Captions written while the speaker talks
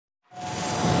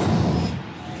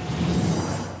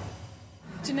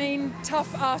Janine,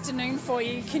 tough afternoon for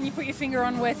you. Can you put your finger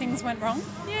on where things went wrong?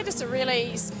 Yeah, just a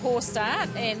really poor start,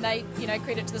 and they,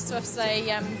 credit to the Swifts,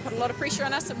 they put a lot of pressure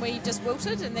on us and we just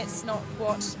wilted, and that's not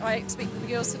what I expected the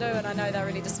girls to do, and I know they're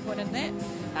really disappointed in that.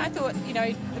 I thought,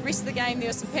 the rest of the game there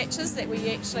were some patches that we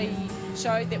actually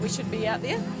showed that we should be out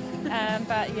there,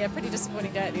 but yeah, pretty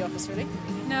disappointing day at the office really.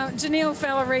 Now, Janelle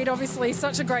Fowler-Reid, obviously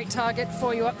such a great target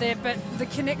for you up there, but the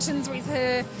connections with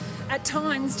her at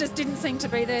times just didn't seem to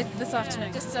be there this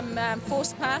afternoon. Just some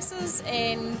forced passes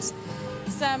and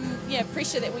some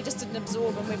pressure that we just didn't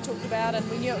absorb, and we've talked about, and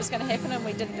we knew it was going to happen and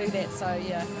we didn't do that, so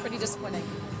yeah, pretty disappointing.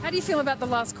 How do you feel about the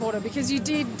last quarter? Because you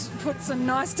did put some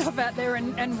nice stuff out there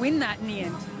and win that in the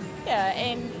end. Yeah,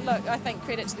 and look, I think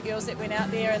credit to the girls that went out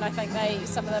there, and I think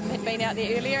some of them had been out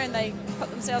there earlier and they put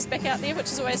themselves back out there, which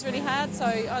is always really hard, so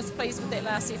I was pleased with that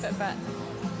last effort, but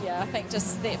yeah, I think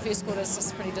just that first quarter is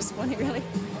just pretty disappointing really.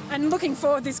 And looking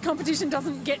forward, this competition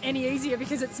doesn't get any easier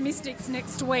because it's Mystics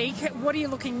next week. What are you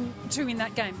looking to in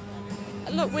that game?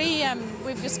 Look,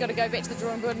 we've just got to go back to the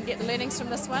drawing board and get the learnings from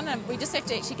this one, and we just have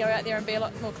to actually go out there and be a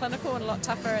lot more clinical and a lot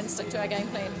tougher and stick to our game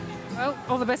plan. Well,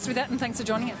 all the best with that, and thanks for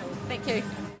joining us. Thank you.